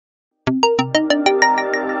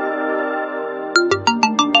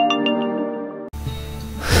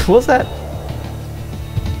What's that?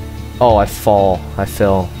 Oh, I fall. I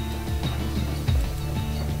fell.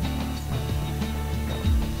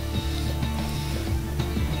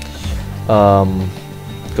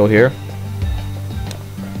 Go here.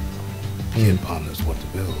 Kid ponders what to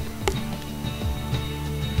build.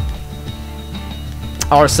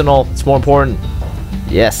 Arsenal. It's more important.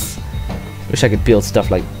 Yes. Wish I could build stuff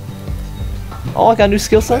like. Oh, I got a new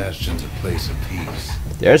skill set. Bastion's a place of peace.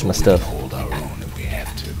 There's my stuff. We can hold our own if we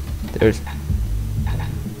have to. There's.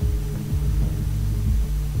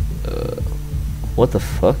 What the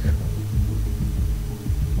fuck?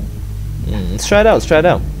 Let's try it out. Let's try it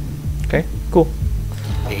out. Okay, cool.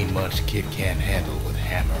 Ain't much kid can't handle with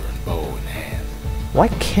hammer and bow in hand. Why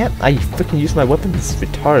can't I freaking use my weapon? This is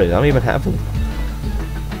retarded. I don't even have them.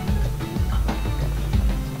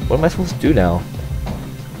 What am I supposed to do now?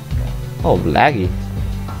 Oh, laggy.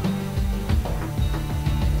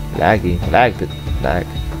 Laggy. Lag.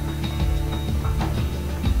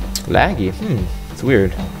 Laggy. It's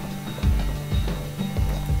weird.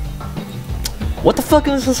 What the fuck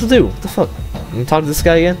am I supposed to do? What the fuck? Can you talk to this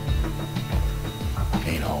guy again?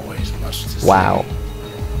 Ain't always much to say. Wow.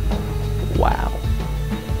 Wow.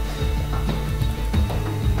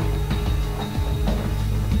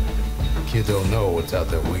 Kid don't know what's out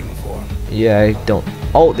there waiting for him. Yeah, I don't.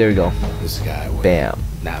 Oh, there we go. The sky way. Bam.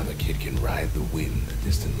 Now the kid can ride the wind to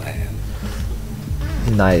distant land.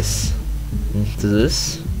 Nice. To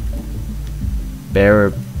this?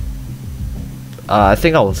 Bear. I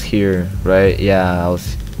think I was here, right? Yeah, I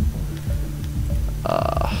was.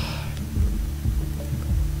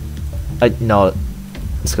 No.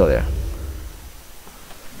 Let's go there.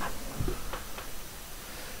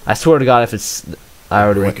 I swear to God, if it's. I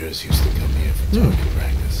already went. Breakers used to come here for target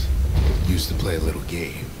practice. Used to play a little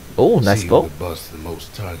game. Oh, nice See bow. who would bust the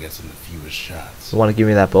most targets and the fewest shots. You want to give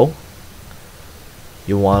me that bow?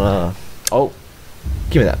 You wanna? Oh,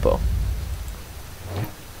 give me that bow.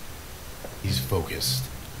 He's focused.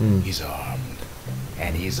 He's armed.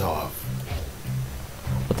 And he's off.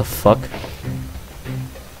 What the fuck?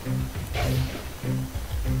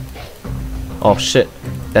 Oh shit.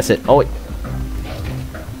 That's it. Oh wait.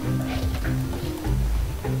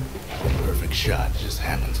 The perfect shot just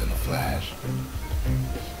happens in a flash.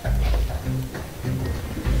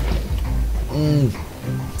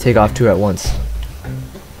 Take off two at once.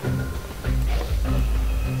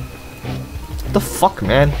 What the fuck,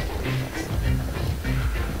 man?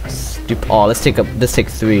 Stupid. Oh, let's take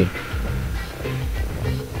three.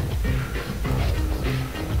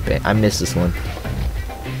 I missed this one.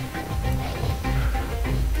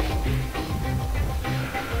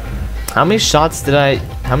 How many shots did I?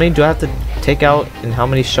 How many do I have to take out? And how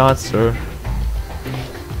many shots? Or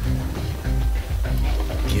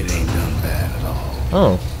Kid ain't done bad at all.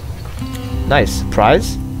 oh, nice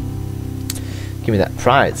prize. Give me that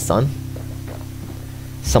prize, son.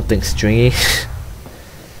 Something stringy.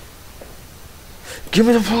 Give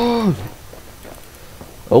me the phone.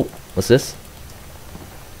 Oh, what's this?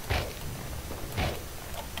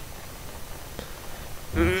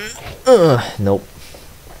 Nope.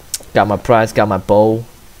 Got my prize, got my bow.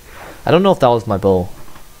 I don't know if that was my bow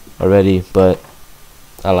already, but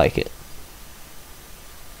I like it.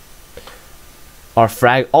 Our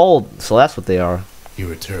frag. Oh, so that's what they are. He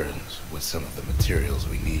returns with some of the materials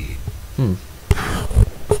we need.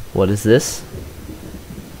 What is this?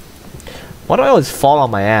 Why do I always fall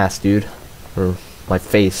on my ass, dude? Or my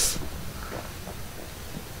face?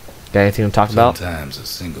 Got anything to talk about? Sometimes a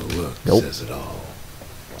single look says it all.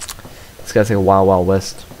 This guy's like a Wild Wild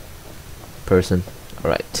West person.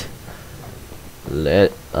 Alright.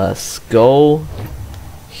 Let us go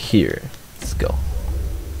here. Let's go.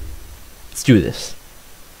 Let's do this.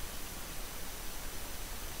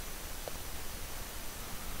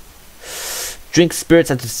 Drink spirits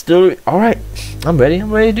at the distillery. Alright. I'm ready,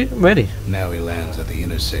 dude. I'm ready. Now he lands at the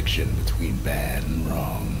intersection between bad and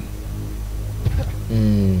wrong.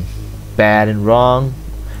 Bad and wrong.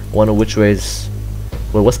 Wonder which ways.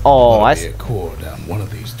 Wait, what's. Oh, I. Be a core down one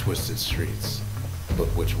of these twisted streets. But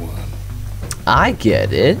which one? I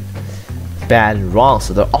get it. Bad and wrong.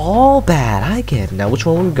 So they're all bad. I get it. Now, which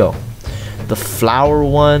one would we go? The flower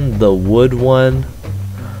one, the wood one,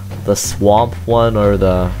 the swamp one, or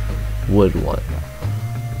the wood one?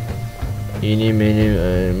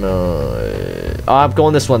 Oh, I'm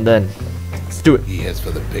going this one then. Let's do it. He heads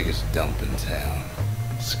for the biggest dump in town.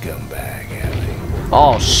 Scumbag alley.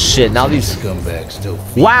 Oh shit! Now these scumbags still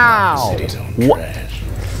feed wow. The city's own trash.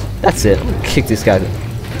 That's it. I'm gonna kick this guy.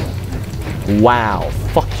 Wow.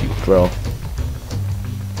 Fuck you, bro.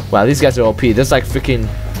 Wow, these guys are OP. There's like freaking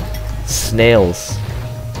snails.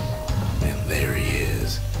 And there he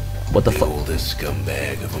is. What the fuck? oldest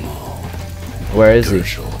scumbag of them all. Where is he?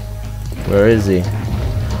 Herschel. Where is he?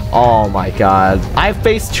 Oh my god. I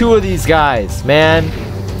faced 2 of these guys, man.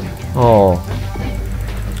 Oh.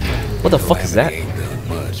 What the fuck is that? Ain't done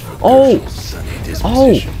much for Oh! Herschel's sunny Oh!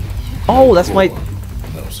 disposition. Oh, that's my...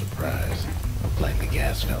 No surprise. Like the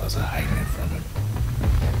gas fellas are hiding it from him.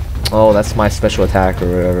 Oh, that's my special attack or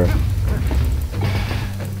whatever.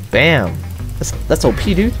 Bam. That's OP,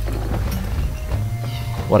 dude.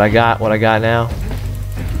 What I got now?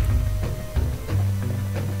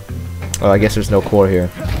 Oh, I guess there's no core here.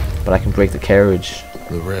 But I can break the carriage.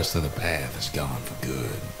 The rest of the path is gone for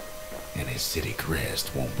good. And his city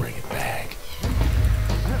crest won't bring it back.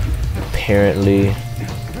 Apparently,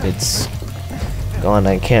 it's gone.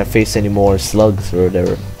 I can't face any more slugs or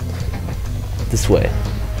whatever. This way.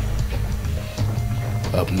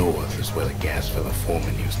 Up north is where the gas fella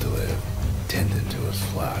foreman used to live, tending to his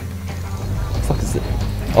flock. What the fuck is it?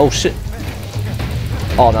 Oh shit.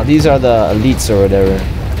 Oh, now these are the elites or whatever.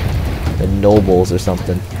 The nobles or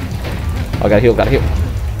something. Oh, gotta heal, gotta heal.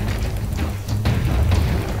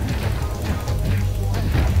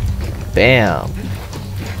 Bam.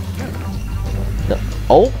 No.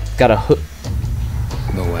 Oh, got a hook.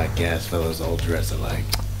 No white gas fellas all dress alike.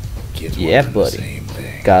 Kids Yeah, wearing the buddy. same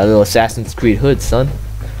thing. Got a little Assassin's Creed hood, son.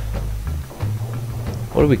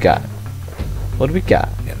 What do we got? What do we got?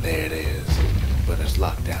 And there it is. But it's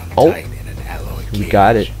locked down Oh. tight in an alloy cage. We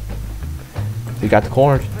got it. We got the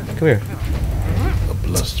corn. Come here. A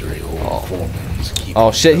blustery old foreman's keeping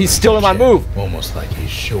Oh shit, he's stealing my move. Almost like he's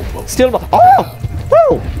showboating. Stealing my... Oh!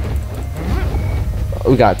 Woo!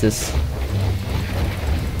 We got this.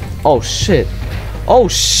 Oh shit. Oh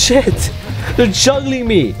shit! They're juggling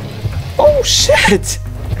me! Oh shit!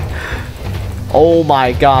 Oh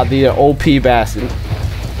my god, the OP bastard.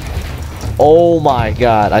 Oh my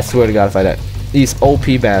god, I swear to god if I die. These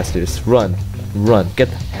OP bastards. Run. Run. Get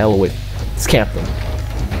the hell away. Let's camp them.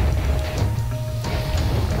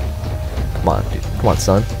 Come on, dude. Come on,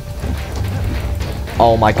 son.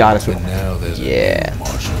 Oh my god, I swear. And now there's Yeah. a new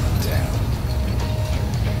marshal in town.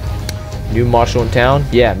 New marshal in town?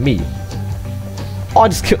 Yeah, me. Oh, I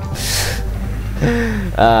just killed.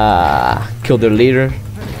 Killed their leader.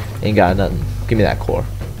 Ain't got nothing. Give me that core.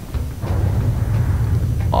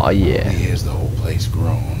 Oh yeah. He hears the whole place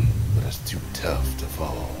grown, but it's too tough to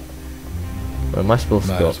follow. Where am I supposed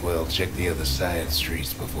to Might go? as well check the other side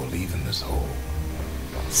streets before leaving this hole.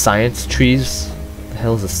 Science trees? The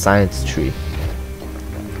hell is a science tree?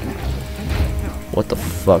 What the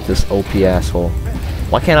fuck, this OP asshole.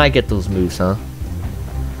 Why can't I get those moves, huh?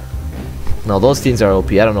 No, those things are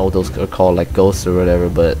OP. I don't know what those are called, like ghosts or whatever,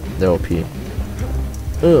 but they're OP.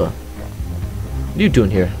 Ugh. What are you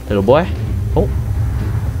doing here, little boy? Oh.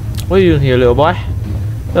 What are you doing here, little boy?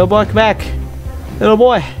 Little boy, come back. Little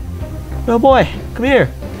boy. Little boy, come here.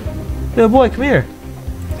 Little boy, come here.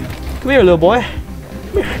 Come here, little boy.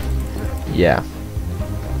 Come here. Yeah.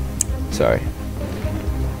 Sorry.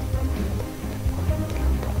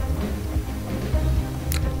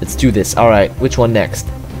 Let's do this. Alright, which one next?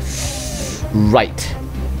 Right.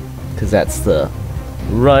 Because that's the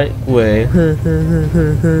right way. He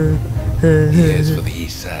heads for the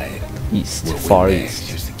east side. East. Where Far windbags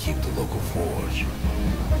east. used to keep the local forge.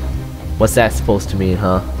 What's that supposed to mean,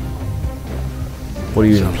 huh? What are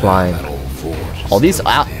you Somehow implying? that old forge is Oh, these still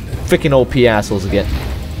standing. freaking OP assholes again.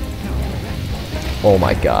 Oh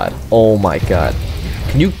my god. Oh my god.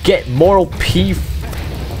 Can you get more OP?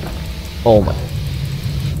 Oh my.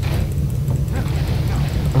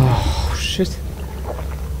 Oh shit.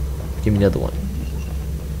 Give me another one.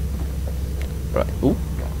 Right. Ooh.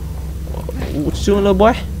 What you doing, little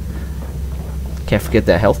boy? Can't forget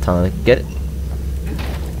that health tonic. Get it?